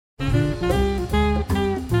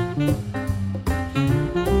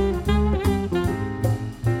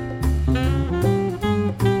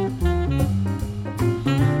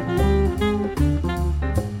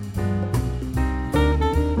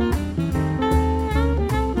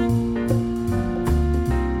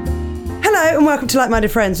and welcome to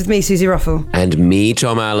Like-Minded Friends with me, Susie Ruffle. And me,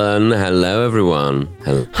 Tom Allen. Hello, everyone.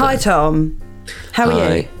 Hello. Hi, Tom. How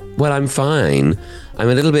are you? Well, I'm fine. I'm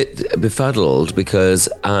a little bit befuddled because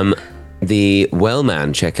the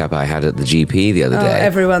Wellman checkup I had at the GP the other day.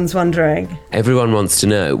 Everyone's wondering. Everyone wants to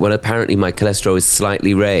know. Well, apparently my cholesterol is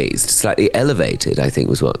slightly raised, slightly elevated, I think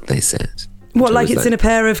was what they said. What, like it's in a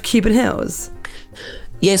pair of Cuban Hills?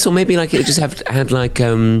 Yes, or maybe like it just had like,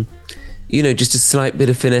 just a slight bit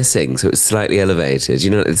of finessing, so it's slightly elevated.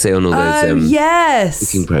 You know what they say on all those yes.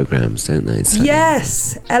 cooking programs, don't they?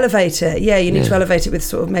 Yes, elevate it. Yeah, you need to elevate it with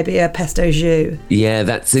sort of maybe a pesto jus. Yeah,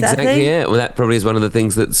 that's exactly it. Well, that probably is one of the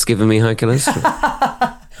things that's given me high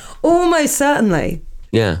cholesterol. Almost certainly.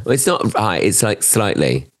 Yeah, well, it's not high, it's like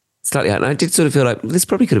slightly high. And I did sort of feel like this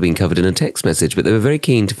probably could have been covered in a text message, but they were very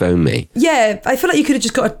keen to phone me. Yeah, I feel like you could have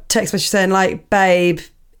just got a text message saying like, babe,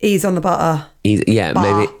 ease on the butter.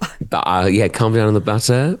 Maybe. But calm down on the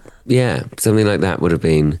butter. Yeah, something like that would have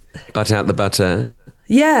been. Butt out the butter.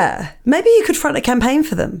 Yeah, maybe you could front a campaign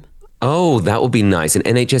for them. Oh, that would be nice. An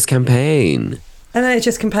NHS campaign. An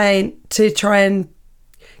NHS campaign to try and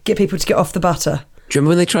get people to get off the butter. Do you remember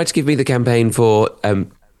when they tried to give me the campaign for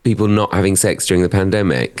people not having sex during the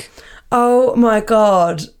pandemic? Oh my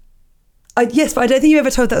God. Yes, but I don't think you ever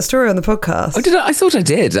told that story on the podcast. Oh, did I? I thought I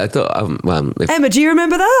did. I thought, Emma, do you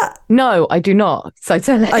remember that? No, I do not. So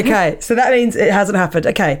tell it. Okay, so that means it hasn't happened.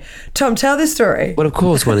 Okay, Tom, tell this story. Well, of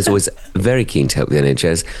course, one is always very keen to help the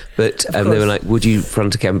NHS, but they were like, would you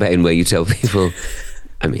front a campaign where you tell people,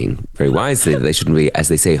 I mean, very wisely, that they shouldn't be, as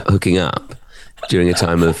they say, hooking up during a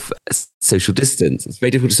time of social distance. It's very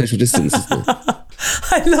difficult to social distance, isn't it?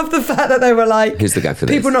 I love the fact that they were like, who's the guy for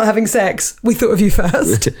this? People not having sex. We thought of you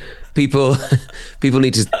first. People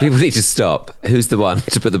need to stop. Who's the one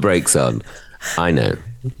to put the brakes on? I know.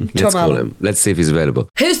 Let's call him. Let's see if he's available.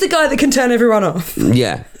 Who's the guy that can turn everyone off?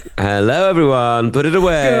 Yeah. Hello, everyone. Put it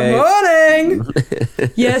away. Good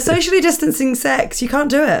morning. Yeah, socially distancing sex. You can't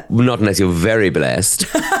do it. Not unless you're very blessed.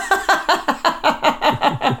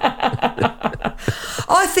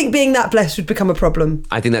 I think being that blessed would become a problem.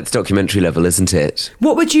 I think that's documentary level, isn't it?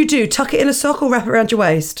 What would you do? Tuck it in a sock or wrap it around your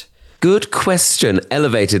waist? Good question.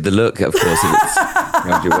 Elevated the look, of course, if it's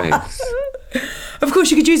around your waist. Of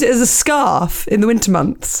course, you could use it as a scarf in the winter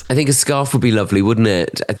months. I think a scarf would be lovely, wouldn't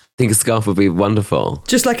it? I think a scarf would be wonderful.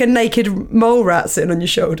 Just like a naked mole rat sitting on your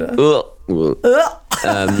shoulder.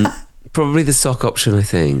 Probably the sock option, I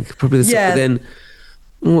think. Probably the sock. Yeah. But then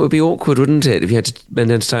it would be awkward, wouldn't it, if you had to bend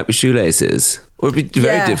down to tie up your shoelaces? Or it would be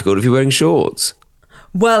very difficult if you're wearing shorts.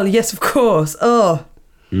 Well, yes, of course. Oh,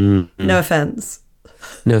 no offence.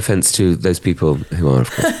 No offence to those people who are, of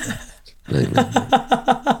course.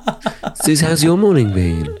 Suze, how's your morning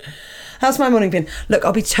been? How's my morning been? Look,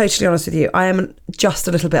 I'll be totally honest with you. I am just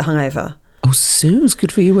a little bit hungover. Oh, Suze,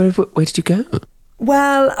 good for you. Where did you go?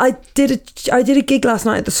 Well, I did a gig last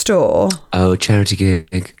night at the store. Oh, a charity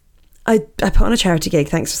gig. I put on a charity gig.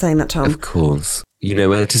 Thanks for saying that, Tom. Of course. You know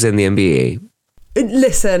where to send the MBE?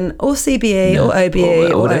 Listen, or CBE, or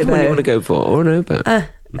OBE, or whatever OBO. one you want to go for, or an OBO.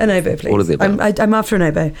 An OBO, please. All of the above. I'm after an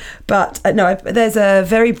OBO. But there's a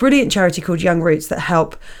very brilliant charity called Young Roots that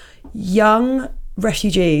help young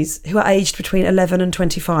refugees who are aged between 11 and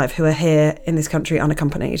 25 who are here in this country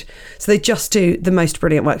unaccompanied. So they just do the most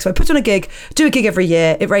brilliant work. So I put on a gig, do a gig every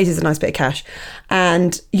year. It raises a nice bit of cash.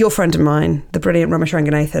 And your friend of mine, the brilliant Ramesh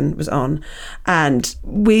Ranganathan, was on. And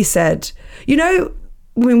we said,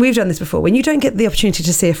 we've done this before. When you don't get the opportunity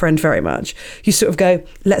to see a friend very much, you sort of go,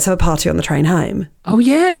 let's have a party on the train home. Oh,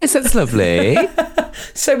 yes, that's lovely.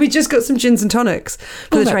 So we just got some gins and tonics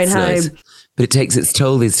for the train home. Nice. But it takes its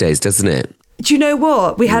toll these days, doesn't it? Do you know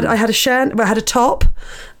what? I had a top,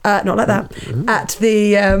 not like that, at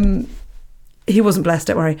the, he wasn't blessed,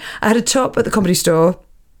 don't worry. I had a top at the Comedy Store,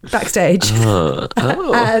 backstage.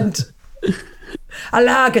 And a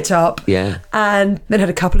lager top. Yeah. And then had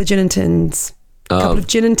a couple of gin and tins.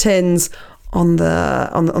 On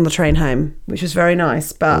the train home, which was very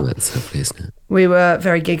nice. But that's lovely, isn't it? We were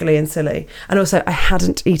very giggly and silly. And also, I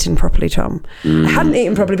hadn't eaten properly, Tom. I hadn't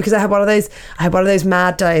eaten properly because I had one of those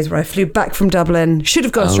mad days where I flew back from Dublin, should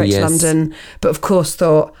have gone straight to London, but of course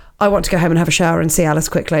thought, I want to go home and have a shower and see Alice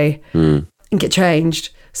quickly and get changed.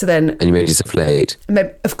 So then... And you made yourself late.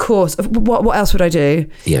 Of course. What else would I do?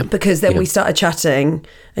 Yeah. Because then we started chatting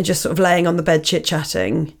and just sort of laying on the bed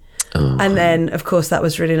chit-chatting. Oh. And then, of course, that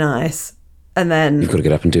was really nice. And then... You've got to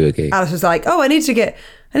get up and do a gig. Alice was like, I need to go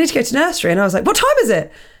to nursery. And I was like, what time is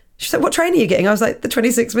it? She's like, what train are you getting? I was like, the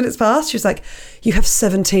 26 minutes past. She was like, you have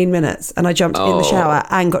 17 minutes. And I jumped in the shower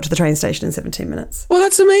and got to the train station in 17 minutes. Well,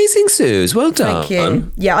 that's amazing, Suze. Well done. Thank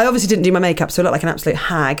you. Yeah, I obviously didn't do my makeup, so I looked like an absolute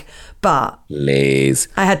hag. But Liz.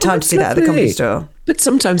 I had time to do that at the comedy store. But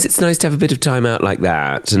sometimes it's nice to have a bit of time out like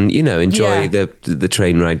that and, enjoy the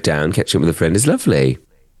train ride down. Catching up with a friend is lovely.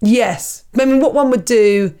 Yes. I mean, what one would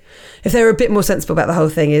do if they were a bit more sensible about the whole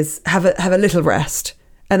thing is have a little rest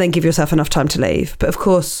and then give yourself enough time to leave. But of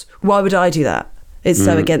course, why would I do that? It's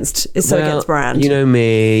so against brand. You know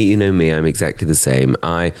me, I'm exactly the same.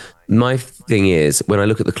 My thing is, when I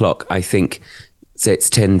look at the clock, I think, say it's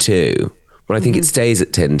 10:02. Well, I think it stays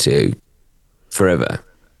at 10:02 forever.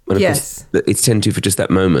 When of course, it's 10:02 for just that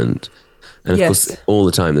moment. And of course, all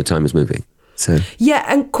the time is moving. So. Yeah,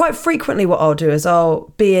 and quite frequently what I'll do is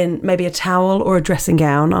I'll be in maybe a towel or a dressing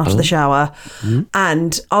gown after the shower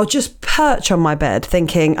and I'll just perch on my bed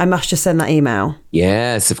thinking I must just send that email.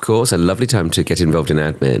 Yes, of course. A lovely time to get involved in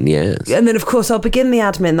admin, yes. And then, of course, I'll begin the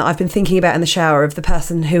admin that I've been thinking about in the shower of the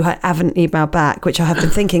person who I haven't emailed back, which I have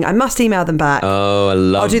been thinking I must email them back. Oh,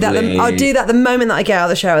 lovely. I'll do that the moment that I get out of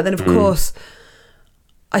the shower. Then, of course...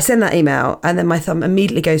 I send that email and then my thumb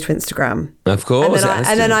immediately goes to Instagram. Of course.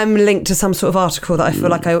 And then I'm linked to some sort of article that I feel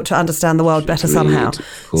like I ought to understand the world better somehow.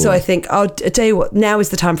 So I think, I'll tell you what, now is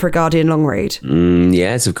the time for a Guardian long read.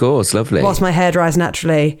 Yes, of course. Lovely. Whilst my hair dries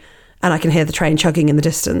naturally and I can hear the train chugging in the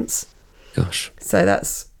distance. Gosh. So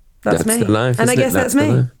that's me. The life, and I guess that's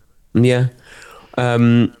me. Yeah.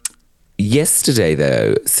 Yesterday,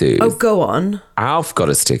 though, Sue. Oh, go on. Alf got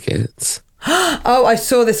us tickets. Oh, I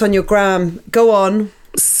saw this on your gram. Go on.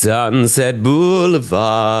 Sunset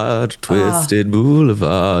Boulevard, Twisted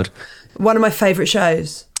Boulevard. One of my favourite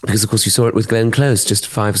shows. Because, of course, you saw it with Glenn Close just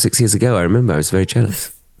 5 or 6 years ago. I remember. I was very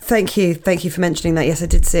jealous. Thank you for mentioning that. Yes, I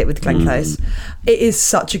did see it with Glenn Close. It is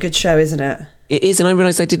such a good show, isn't it? It is, and I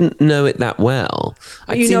realised I didn't know it that well.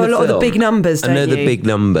 You know a lot of the big numbers, don't you? I know the big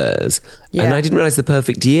numbers. Yeah. And I didn't realise The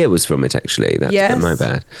Perfect Year was from it, actually. That's my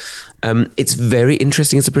bad. It's very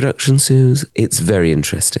interesting as a production, Suze. It's very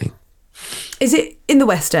interesting. Is it in the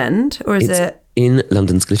West End, or is it... in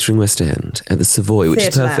London's glittering West End, at the Savoy, which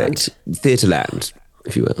is perfect. Theatreland,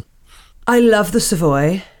 if you will. I love the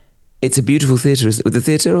Savoy. It's a beautiful theatre, isn't it? The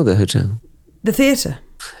theatre or the hotel? The theatre.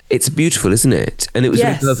 It's beautiful, isn't it? And it was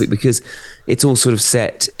really perfect because it's all sort of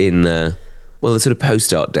set in the sort of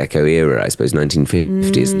post-Art Deco era, I suppose,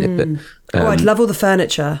 1950, isn't it? But, I'd love all the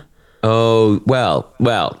furniture. Oh, well,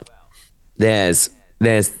 there's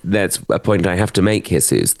a point I have to make here,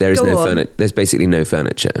 Suze. There is no furniture. There's basically no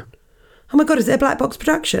furniture. Oh my God, is it a black box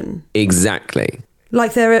production? Exactly.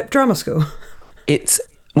 Like they're at drama school? It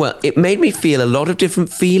made me feel a lot of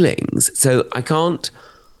different feelings. So I can't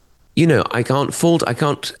fault,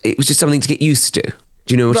 it was just something to get used to. Do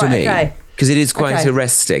you know what I mean? Okay. Because it is quite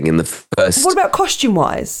arresting in the first... What about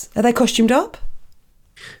costume-wise? Are they costumed up?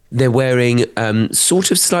 They're wearing sort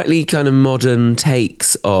of slightly kind of modern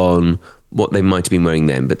takes on what they might have been wearing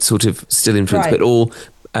then, but sort of still influenced, but all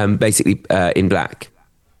basically in black.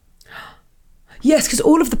 Yes, because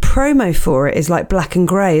all of the promo for it is like black and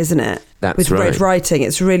grey, isn't it? With red writing.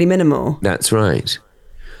 It's really minimal. That's right.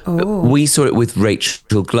 Oh. We saw it with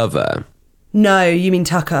Rachel Glover. No, you mean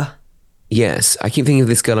Tucker? Yes. I keep thinking of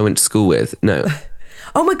this girl I went to school with. No.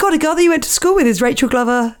 Oh my God, a girl that you went to school with is Rachel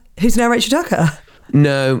Glover, who's now Rachel Tucker.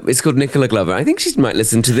 No, it's called Nicola Glover. I think she might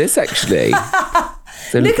listen to this, actually.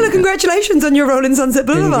 So Nicola, congratulations on your role in Sunset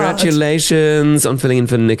Boulevard. Congratulations on filling in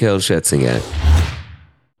for Nicole Scherzinger.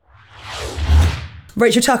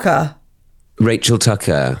 Rachel Tucker. Rachel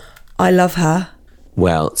Tucker. I love her.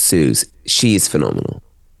 Well, Suze, she is phenomenal.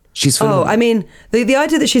 She's phenomenal. Oh, I mean, the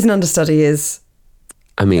idea that she's an understudy is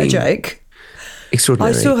a joke.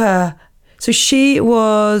 Extraordinary. I saw her. So she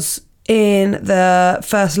was in the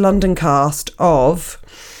first London cast of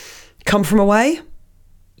Come From Away.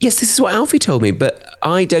 Yes, this is what Alfie told me, but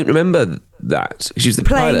I don't remember that. She was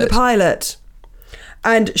playing the pilot.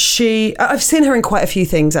 And I've seen her in quite a few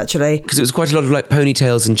things, actually. Because it was quite a lot of like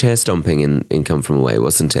ponytails and chair stomping in Come From Away,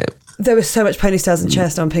 wasn't it? There was so much ponytails and chair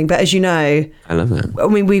stomping, but as you know... I love that. I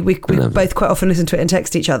mean, we both quite often listen to it and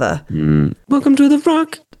text each other. Welcome to the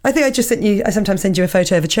Rock. I think I sometimes send you a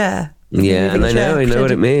photo of a chair. Yeah, and I know what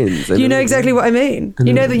it means. You know exactly what I mean.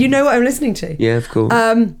 You know what I'm listening to. Yeah, of course.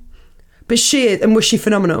 But was she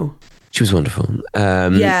phenomenal? She was wonderful. I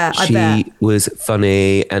bet. She was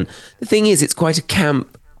funny. And the thing is, it's quite a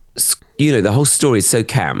camp, the whole story is so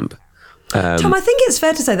camp. Tom, I think it's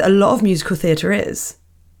fair to say that a lot of musical theatre is.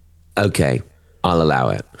 Okay, I'll allow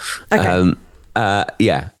it. Okay.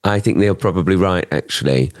 Yeah, I think they're probably right,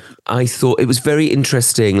 actually. I thought it was very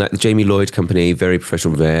interesting, like the Jamie Lloyd company, very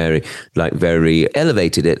professional, very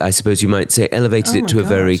elevated it, I suppose you might say, elevated it to a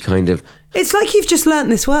very kind of... It's like you've just learnt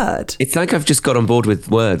this word. It's like I've just got on board with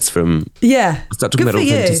words from... Yeah. I start talking about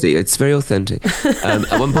authenticity. It's very authentic.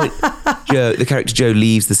 At one point, the character Joe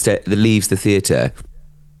leaves the theatre,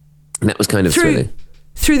 and that was kind of thrilling.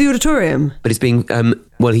 Through the auditorium? But it's being...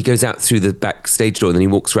 he goes out through the backstage door and then he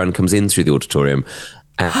walks around and comes in through the auditorium.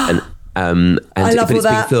 I love all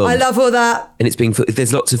that. I love all that. And it's being...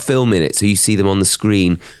 There's lots of film in it, so you see them on the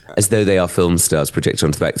screen as though they are film stars projected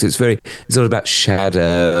onto the back. So it's all about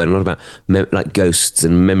shadow and a lot about like ghosts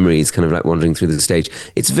and memories kind of like wandering through the stage.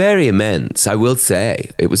 It's very immense, I will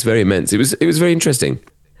say. It was very immense. It was very interesting.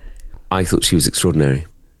 I thought she was extraordinary.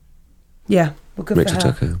 Yeah, well, good Rachel for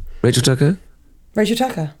her. Tucker. Rachel Tucker? Rachel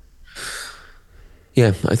Tucker.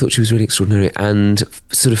 Yeah, I thought she was really extraordinary and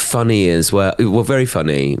sort of funny as well. Well, very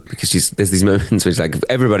funny because there's these moments where she's like,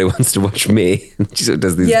 everybody wants to watch me. She sort of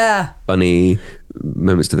does these funny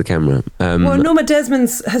moments to the camera. Well, Norma Desmond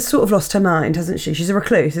has sort of lost her mind, hasn't she? She's a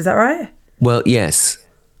recluse, is that right? Well, yes.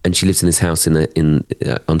 And she lives in this house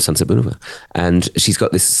on Sunset Boulevard. And she's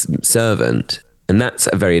got this servant. And that's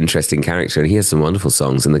a very interesting character. And he has some wonderful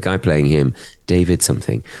songs. And the guy playing him, David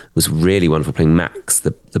something, was really wonderful, playing Max,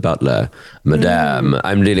 the butler. Madame,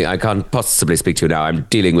 I can't possibly speak to you now. I'm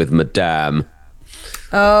dealing with Madame.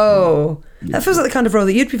 Oh, that feels like the kind of role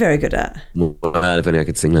that you'd be very good at. Well, if only I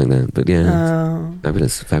could sing like that. But yeah,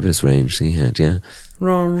 fabulous range he had, yeah.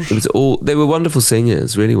 Range. It was they were wonderful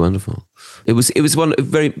singers, really wonderful. It was one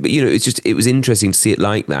very, it was interesting to see it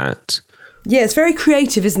like that. Yeah, it's very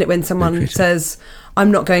creative, isn't it, when someone says, I'm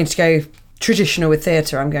not going to go traditional with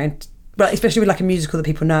theatre, I'm going to... But especially with like a musical that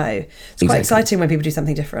people know. It's quite exciting when people do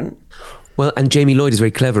something different. Well, and Jamie Lloyd is very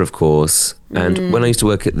clever, of course. And when I used to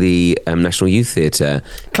work at the National Youth Theatre...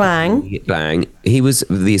 Clang, he was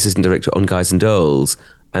the assistant director on Guys and Dolls.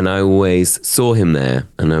 And I always saw him there.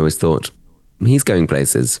 And I always thought, he's going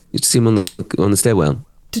places. You just see him on the stairwell.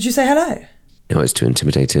 Did you say hello? No, I was too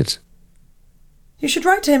intimidated. You should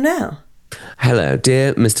write to him now. Hello,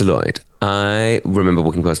 dear Mr. Lloyd. I remember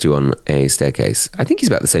walking past you on a staircase. I think he's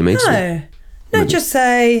about the same age. No, just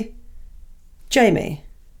say, Jamie.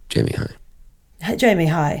 Jamie, hi. Hey, Jamie,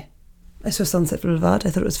 hi. I saw Sunset Boulevard. I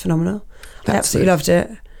thought it was phenomenal. I absolutely loved it.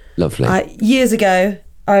 Lovely. Years ago,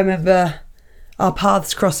 I remember our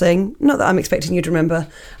paths crossing, not that I'm expecting you to remember,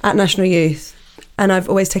 at National Youth. And I've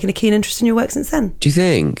always taken a keen interest in your work since then. Do you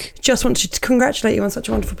think? Just wanted to congratulate you on such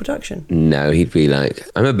a wonderful production. No, he'd be like,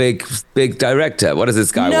 I'm a big director. What does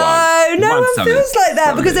this guy want? No one feels like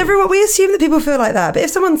that because we assume that people feel like that. But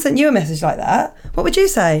if someone sent you a message like that, what would you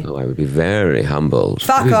say? Oh, I would be very humbled.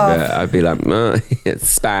 Fuck off. I'd be like,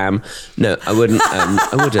 it's spam. No, I wouldn't.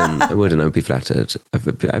 I wouldn't. I would be flattered.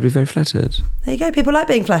 I'd be very flattered. There you go. People like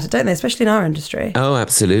being flattered, don't they? Especially in our industry. Oh,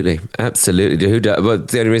 absolutely. Absolutely. Who does? Well,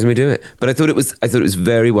 it's the only reason we do it. But I thought it was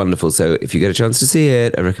very wonderful. So if you get a chance to see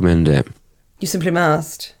it, I recommend it. You simply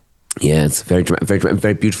must. Yeah, it's very dramatic,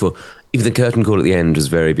 very beautiful. Even the curtain call at the end was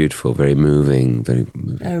very beautiful, very moving, very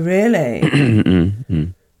moving. Oh, really?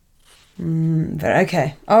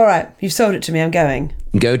 Okay. All right. You've sold it to me. I'm going.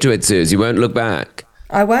 Go to it, Suze. You won't look back.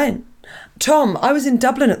 I won't. Tom, I was in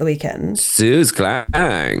Dublin at the weekend. Suze Clang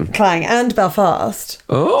and Belfast.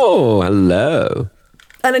 Oh, hello.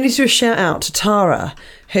 And I need to do a shout out to Tara,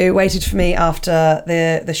 who waited for me after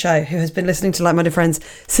the show, who has been listening to Like Minded Friends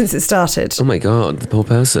since it started. Oh my God, the poor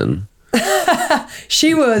person.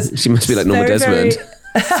 She must be like Norma Desmond.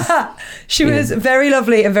 She was very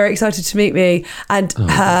lovely and very excited to meet me. And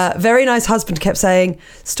her very nice husband kept saying,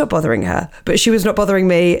 stop bothering her. But she was not bothering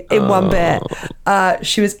me in one bit.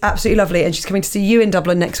 She was absolutely lovely. And she's coming to see you in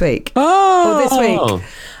Dublin next week. Or this week.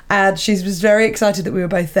 And she was very excited that we were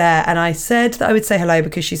both there. And I said that I would say hello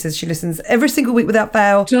because she says she listens every single week without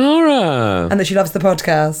fail. Tara. And that she loves the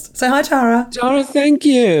podcast. So hi, Tara. Tara, thank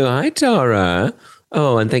you. Hi, Tara.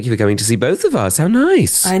 Oh, and thank you for coming to see both of us. How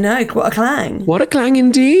nice. I know. What a clang. What a clang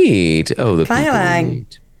indeed. Oh, the clang.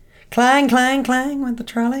 Clang, clang, clang went the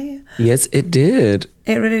trolley. Yes, it did.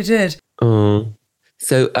 It really did. Oh.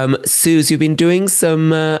 So, Suze, you've been doing some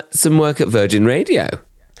work at Virgin Radio.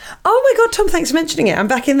 Oh my God, Tom, thanks for mentioning it. I'm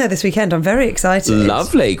back in there this weekend. I'm very excited.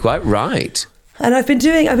 Lovely, quite right. And I've been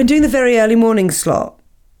doing the very early morning slot,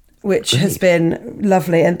 which has been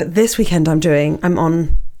lovely. But this weekend I'm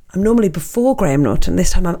normally before Graham Norton. This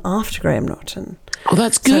time I'm after Graham Norton. Oh,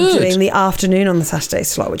 that's good. So I'm doing the afternoon on the Saturday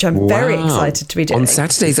slot, which I'm very excited to be doing. On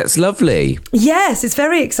Saturdays, that's lovely. Yes, it's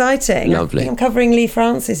very exciting. Lovely. I'm covering Lee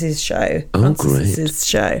Francis's show. Great.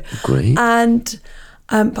 Show. Great. And,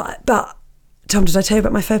 but Tom, did I tell you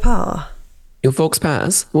about my faux pas? Your Fox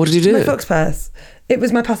Paz? What did you do? My Fox Paz. It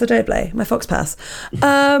was my Paso Doble, my Fox Pass.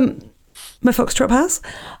 My Foxtrot Paz.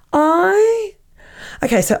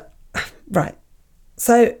 Right.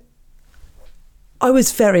 So I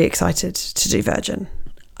was very excited to do Virgin.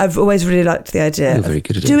 I've always really liked the idea of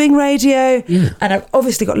doing radio. Yeah. And I've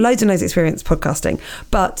obviously got loads and loads of experience podcasting,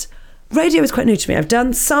 but radio is quite new to me. I've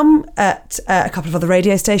done some at a couple of other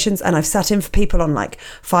radio stations, and I've sat in for people on like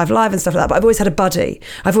 5 Live and stuff like that, but I've always had a buddy.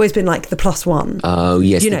 I've always been like the plus one. Oh,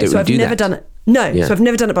 yes. So I've never done it. No, so I've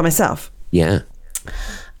never done it by myself. Yeah.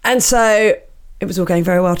 And so it was all going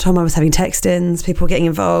very well, Tom. I was having text-ins, people were getting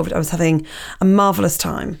involved. I was having a marvellous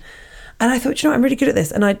time. And I thought, I'm really good at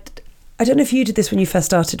this. And I don't know if you did this when you first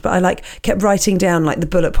started, but I like kept writing down like the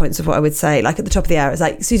bullet points of what I would say. Like at the top of the hour, it's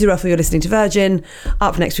like, Susie Ruffle, you're listening to Virgin.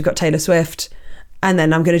 Up next, we've got Taylor Swift. And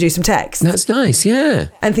then I'm going to do some text. That's nice, yeah.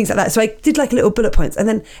 And things like that. So I did like little bullet points. And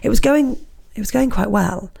then it was going quite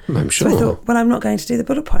well. I'm sure. So I thought, well, I'm not going to do the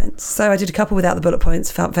bullet points. So I did a couple without the bullet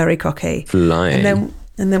points, felt very cocky. Flying.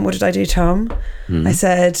 And then what did I do, Tom? I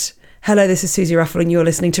said, hello, this is Susie Ruffle and you're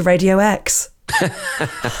listening to Radio X.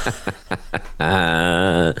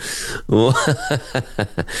 That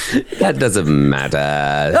doesn't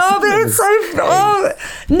matter. Oh, but it's so...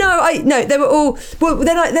 No, they were all... Well,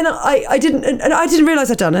 then I didn't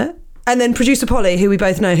realise I'd done it. And then producer Polly, who we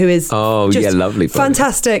both know, who is lovely Polly.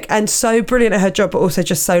 Fantastic and so brilliant at her job, but also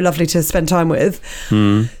just so lovely to spend time with,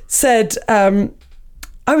 said, I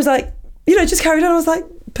was like, just carried on. I was like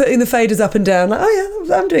putting the faders up and down, like, oh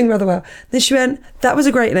yeah, I'm doing rather well. Then she went, that was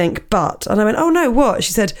a great link, but... And I went, oh no, what?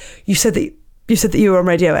 She said, you said that you were on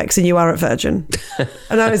Radio X and you are at Virgin.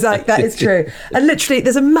 And I was like, that is true. And literally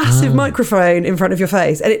there's a massive microphone in front of your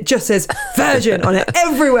face and it just says Virgin on it.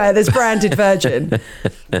 Everywhere there's branded Virgin.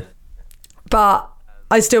 But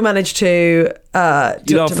I still managed to...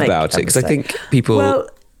 you laugh about it because I think people... Well,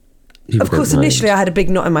 of course, initially I had a big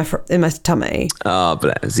knot in my tummy. Oh,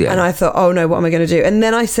 bless, yeah. And I thought, oh no, what am I going to do? And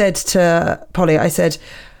then I said to Polly, I said,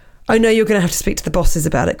 I know you're going to have to speak to the bosses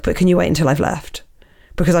about it, but can you wait until I've left?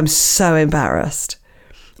 Because I'm so embarrassed.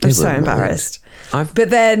 I'm so embarrassed.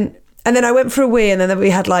 And then I went for a wee, and then we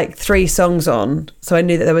had like 3 songs on, so I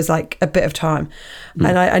knew that there was like a bit of time.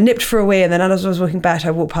 And I nipped for a wee, and then as I was walking back, I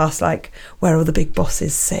walked past like where all the big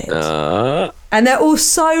bosses sit. And they're all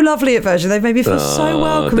so lovely at Virgin. They've made me feel so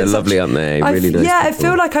welcome. They're lovely, aren't they? Really nice. Yeah, people. I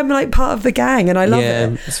feel like I'm like part of the gang, and I love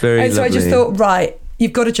it. It's very And so lovely. I just thought, right,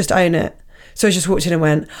 you've got to just own it. So I just walked in and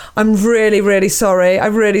went, I'm really, really sorry. I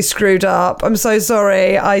really screwed up. I'm so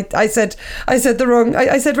sorry. I said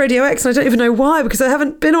Radio X, and I don't even know why, because I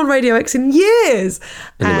haven't been on Radio X in years.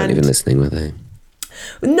 And they weren't even listening, were they?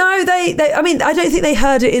 No, they I mean, I don't think they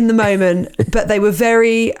heard it in the moment, but they were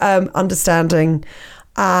very understanding.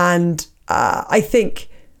 And I think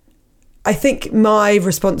my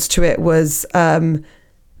response to it was they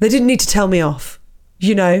didn't need to tell me off.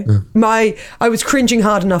 I was cringing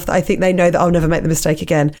hard enough that I think they know that I'll never make the mistake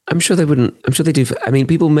again. I'm sure they wouldn't. I'm sure they do. I mean,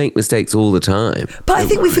 people make mistakes all the time. But I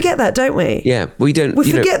think we forget that, don't we? Yeah, we don't.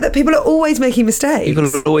 We forget that people are always making mistakes. People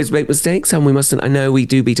always make mistakes, and we mustn't. I know we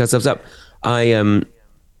do beat ourselves up. I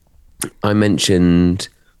mentioned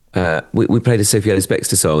we played a Sophie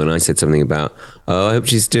Ellis-Bextor song, and I said something about, I hope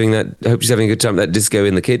she's doing that. I hope she's having a good time at that disco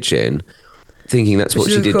in the kitchen. Thinking that's what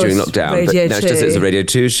she did during lockdown, but now she does it as a Radio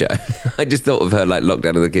 2 show. I just thought of her like locked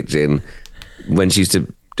out of the kitchen when she used to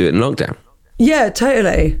do it in lockdown. Yeah,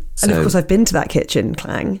 totally. And of course I've been to that kitchen,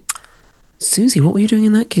 Clang. Susie, what were you doing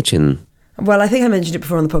in that kitchen? Well, I think I mentioned it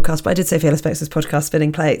before on the podcast, but I did Sophie Ellis-Bextor's podcast,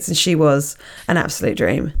 Spinning Plates, and she was an absolute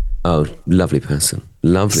dream. Oh, lovely person.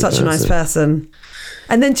 Such a nice person.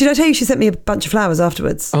 And then did I tell you she sent me a bunch of flowers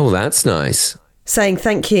afterwards? Oh, that's nice. Saying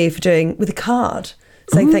thank you for doing, with a card.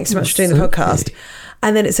 Saying thanks so much for doing the podcast.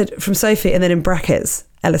 And then it said from Sophie, and then in brackets,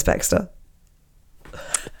 Ellis-Bextor.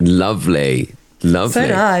 Lovely. So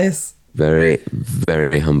nice. Very,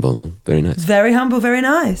 very humble. Very nice. Very humble, very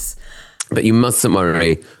nice. But you mustn't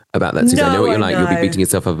worry about that, Susie. No, I know what you're like. know. You'll be beating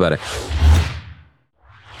yourself up about it.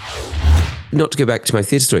 Not to go back to my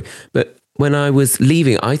theatre story, but when I was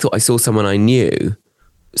leaving, I thought I saw someone I knew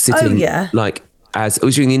sitting, like, as I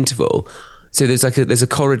was doing the interval. So there's a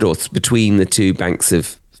corridor between the 2 banks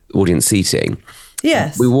of audience seating.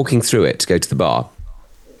 Yes. We were walking through it to go to the bar,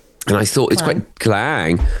 and I thought it's quite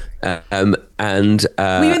Clang. Were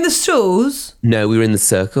you in the stalls? No, we were in the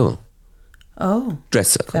circle. Oh, dress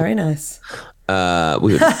circle. Very nice. We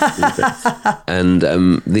were dressed. And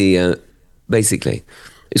basically,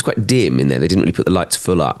 it was quite dim in there. They didn't really put the lights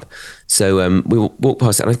full up. So we walked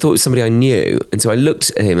past it, and I thought it was somebody I knew. And so I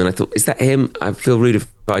looked at him, and I thought, is that him? I feel rude if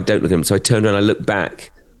I don't look at him. So I turned around, I looked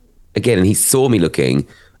back again, and he saw me looking,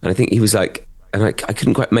 and I think he was like, and I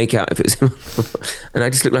couldn't quite make out if it was him. And I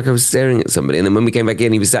just looked like I was staring at somebody. And then when we came back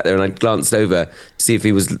in, he was sat there, and I glanced over to see if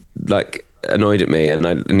he was like annoyed at me. And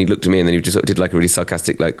he looked at me, and then he just sort of did like a really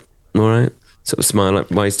sarcastic, like, all right, sort of smile, like,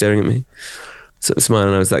 why are you staring at me? Sort of smile,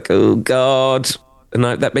 and I was like, oh God. And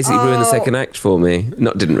that basically ruined the second act for me.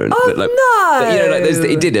 Not didn't ruin, but like, no. But, you know, like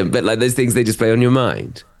it didn't. But like those things, they just play on your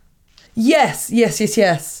mind. Yes.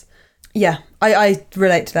 Yeah, I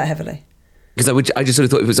relate to that heavily. Because I just sort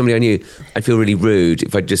of thought if it was somebody I knew, I'd feel really rude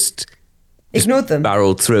if I just ignored them,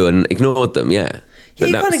 barreled through and ignored them. Yeah. Yeah,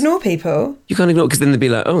 you can't ignore people. You can't ignore, because then they'd be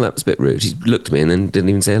like, oh, that was a bit rude. He looked at me and then didn't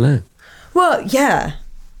even say hello. Well, yeah,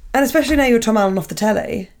 and especially now you're Tom Allen off the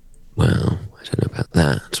telly. Well, I don't know about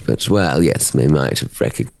that, but well, yes, they might have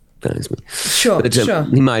recognised me. Sure, but, sure.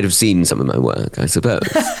 He might have seen some of my work, I suppose.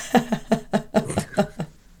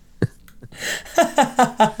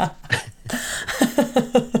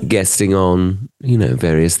 Guesting on,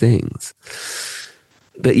 various things.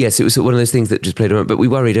 But yes, it was one of those things that just played around. But we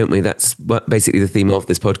worry, don't we? That's basically the theme of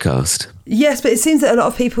this podcast. Yes, but it seems that a lot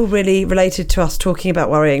of people really related to us talking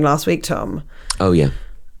about worrying last week, Tom. Oh, yeah.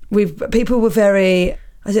 People were very,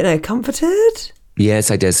 I don't know, comforted?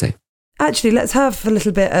 Yes, I dare say. Actually, let's have a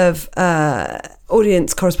little bit of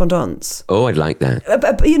audience correspondence. Oh, I'd like that.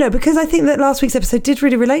 Because I think that last week's episode did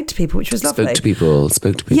really relate to people, which was lovely. Spoke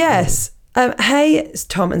to people. Yes. Hey,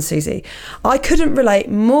 Tom and Susie. I couldn't relate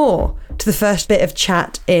more to the first bit of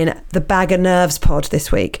chat in the Bag of Nerves pod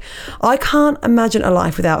this week. I can't imagine a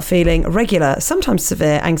life without feeling regular, sometimes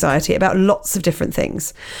severe anxiety about lots of different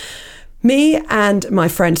things. Me and my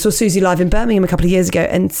friend saw Susie live in Birmingham a couple of years ago,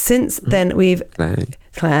 and since then we've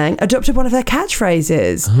Clang adopted one of their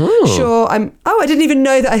catchphrases. Oh. Sure, I didn't even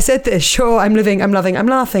know that I said this. Sure, I'm living, I'm loving, I'm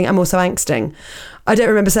laughing, I'm also angsting. I don't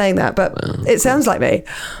remember saying that, but it sounds like me.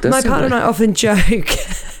 My partner and I often joke.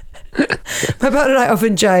 If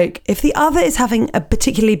the other is having a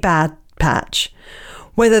particularly bad patch,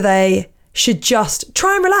 whether they should just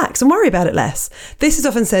try and relax and worry about it less. This is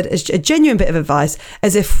often said as a genuine bit of advice,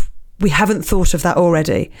 as if we haven't thought of that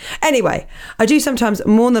already. Anyway, I do sometimes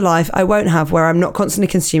mourn the life I won't have where I'm not constantly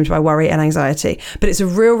consumed by worry and anxiety, but it's a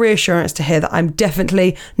real reassurance to hear that I'm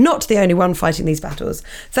definitely not the only one fighting these battles.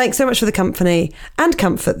 Thanks so much for the company and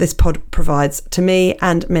comfort this pod provides to me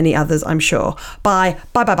and many others, I'm sure. Bye.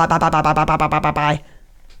 Bye.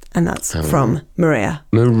 And that's from Maria.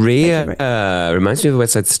 Maria. Reminds me of a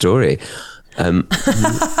West Side Story.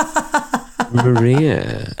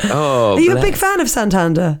 Maria. Oh, are you a big fan of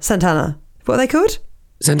Santana? What are they called?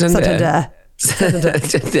 Santander.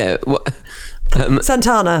 What?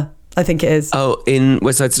 Santana, I think it is. Oh, in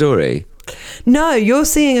West Side Story? No, you're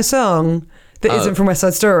singing a song that isn't from West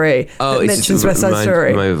Side Story. Oh, that mentions West Side Story.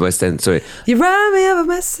 Remind me of West End Story. You remind me of a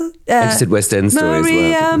West Side. I just said West End Story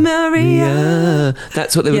Maria, as well. Maria.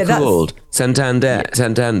 That's what they were called.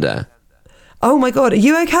 Santander. Oh my God, are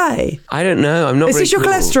you okay? I don't know. I'm not. Is this your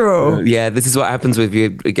cholesterol? Yeah, this is what happens with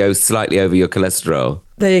you. It goes slightly over your cholesterol.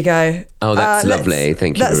 There you go. Oh, that's lovely.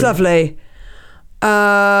 Thank you. That's lovely.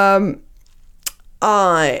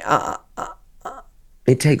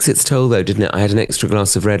 It takes its toll, though, didn't it? I had an extra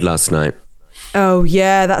glass of red last night. Oh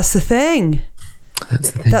yeah, that's the thing.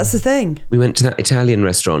 That's the thing. We went to that Italian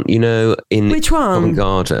restaurant, in which one? Covent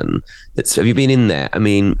Garden. Have you been in there? I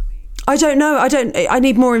mean, I don't know. I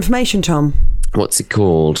need more information, Tom. What's it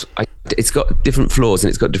called? It's got different floors and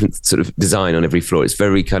it's got different sort of design on every floor. It's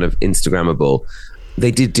very kind of Instagrammable. They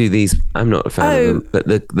did do these. I'm not a fan of them, but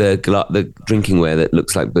the drinking ware that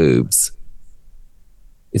looks like boobs.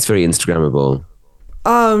 It's very Instagrammable.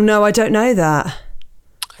 Oh no, I don't know that. I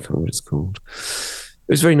can't remember what it's called.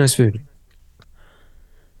 It was very nice food.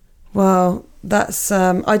 Well, that's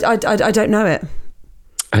I don't know it.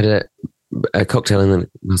 I had a cocktail and then a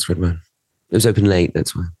glass of red wine. It was open late,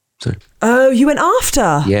 that's why. Sorry. Oh, you went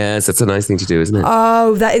after? Yes, that's a nice thing to do, isn't it?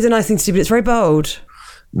 Oh, that is a nice thing to do, but it's very bold.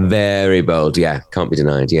 Very bold, yeah. Can't be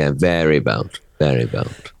denied. Yeah, very bold. Very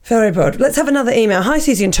bold. Very bold. Let's have another email. Hi,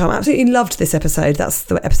 Susie and Tom. Absolutely loved this episode. That's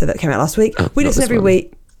the episode that came out last week. We listen every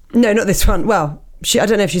week. No, not this one. Well, I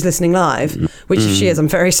don't know if she's listening live, which if she is, I'm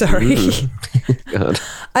very sorry. God.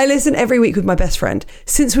 I listen every week with my best friend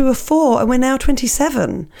since we were 4 and we're now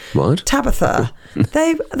 27. What? Tabitha.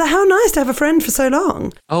 How nice to have a friend for so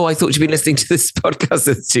long. Oh, I thought you'd been listening to this podcast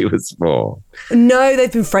since she was 4. No,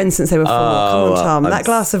 they've been friends since they were 4. Come on, Tom. That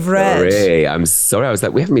glass of red. I'm sorry. I was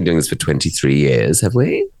like, we haven't been doing this for 23 years, have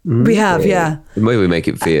we? We have, yeah. The way we make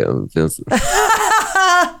it feel.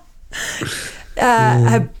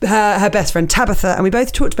 her best friend Tabitha, and we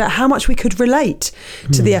both talked about how much we could relate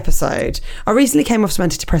to the episode. I recently came off some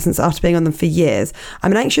antidepressants after being on them for years.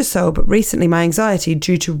 I'm an anxious soul, but recently my anxiety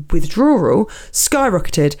due to withdrawal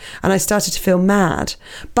skyrocketed and I started to feel mad.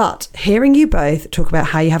 But hearing you both talk about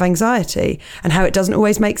how you have anxiety and how it doesn't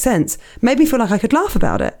always make sense made me feel like I could laugh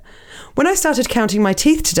about it. When I started counting my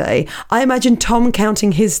teeth today, I imagined Tom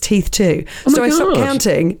counting his teeth too. So I stopped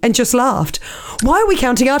counting and just laughed. Why are we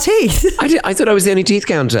counting our teeth? I thought I was the only teeth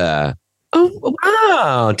counter. Oh,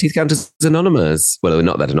 wow. Teeth Counters Anonymous. Well, we're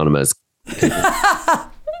not that anonymous.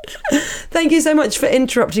 Thank you so much for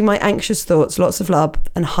interrupting my anxious thoughts. Lots of love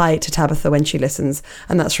and hi to Tabitha when she listens.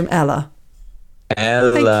 And that's from Ella.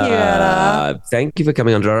 Ella. Thank you, Ella. Thank you for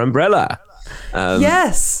coming under our umbrella.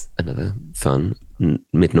 Yes. Another fun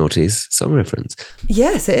mid-noughties song reference.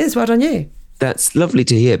 Yes, it is. Well done you. That's lovely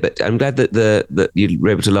to hear, but I'm glad that that you were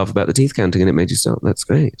able to laugh about the teeth counting and it made you stop. That's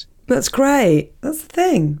great. That's great. That's the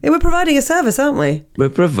thing. We're providing a service, aren't we? We're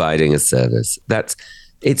providing a service.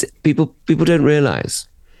 It's people don't realise.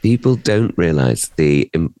 People don't realise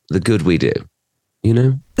the good we do. You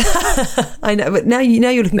know? I know, but now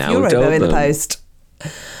you're looking for your robo in the post.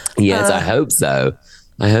 Yes, I hope so.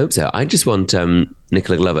 I just want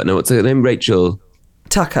Nicola Glover. No, what's her name? Rachel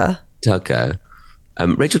Tucker.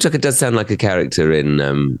 Rachel Tucker does sound like a character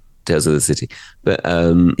in Tales of the City. But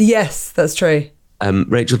yes, that's true.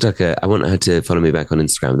 Rachel Tucker, I want her to follow me back on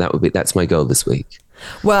Instagram. That's my goal this week.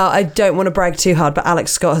 Well, I don't want to brag too hard, but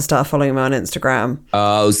Alex Scott has started following me on Instagram.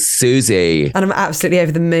 Oh, Susie. And I'm absolutely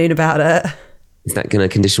over the moon about it. Is that going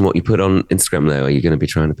to condition what you put on Instagram, though? Are you going to be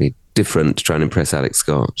trying to be different to try and impress Alex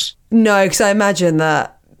Scott? No, because I imagine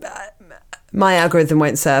that my algorithm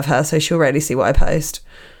won't serve her, so she'll rarely see what I post.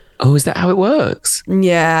 Oh, is that how it works?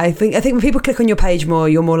 Yeah, I think when people click on your page more,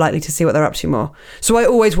 you're more likely to see what they're up to more. So I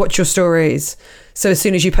always watch your stories. So as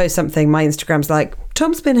soon as you post something, my Instagram's like,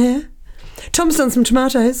 Tom's been here. Tom's done some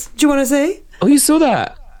tomatoes. Do you want to see? Oh, you saw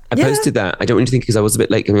that? I posted that. I don't want you to think because I was a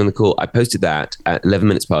bit late coming on the call. I posted that at 11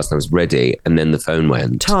 minutes past and I was ready and then the phone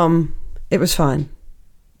went. Tom, it was fine.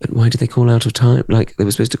 But why did they call out of time? Like they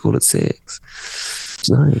were supposed to call at 6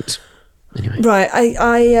 tonight. Anyway. Right.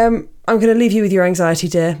 I'm going to leave you with your anxiety,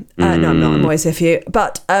 dear. No, I'm not. I'm always here for you.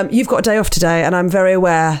 But you've got a day off today and I'm very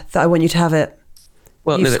aware that I want you to have it.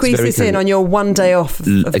 Well, You've squeezed this in on your one day off of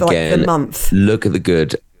the month. Look at the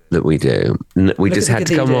good that we do. We just had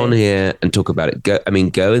to come on here and talk about it. Go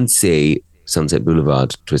and see Sunset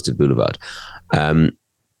Boulevard, Twisted Boulevard.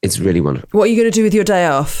 It's really wonderful. What are you going to do with your day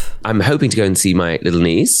off? I'm hoping to go and see my little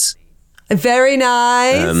niece. Very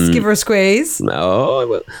nice. Give her a squeeze. Oh, I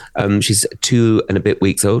will. She's 2 and a bit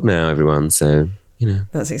weeks old now, everyone. So, you know.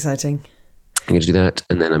 That's exciting. I'm going to do that.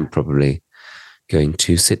 And then I'm probably going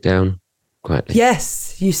to sit down quietly.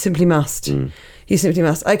 Yes, you simply must. You simply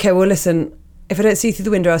must. Okay, well, listen. If I don't see you through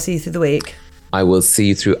the window, I'll see you through the week. I will see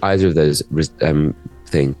you through either of those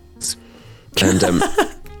things. And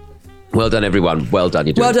well done, everyone. Well done.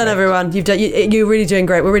 You're doing well done, great. Everyone. You're really doing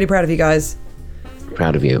great. We're really proud of you guys.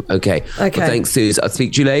 Proud of you. Okay. Well, thanks, Suze. I'll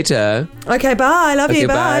speak to you later. Okay, bye. Love you.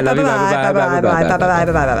 Bye. Bye. Bye. Bye. Bye. Bye. Bye. Bye. Bye.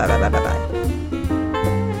 Bye. Bye. Bye. Bye. Bye.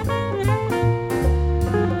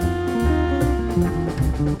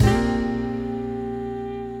 Bye.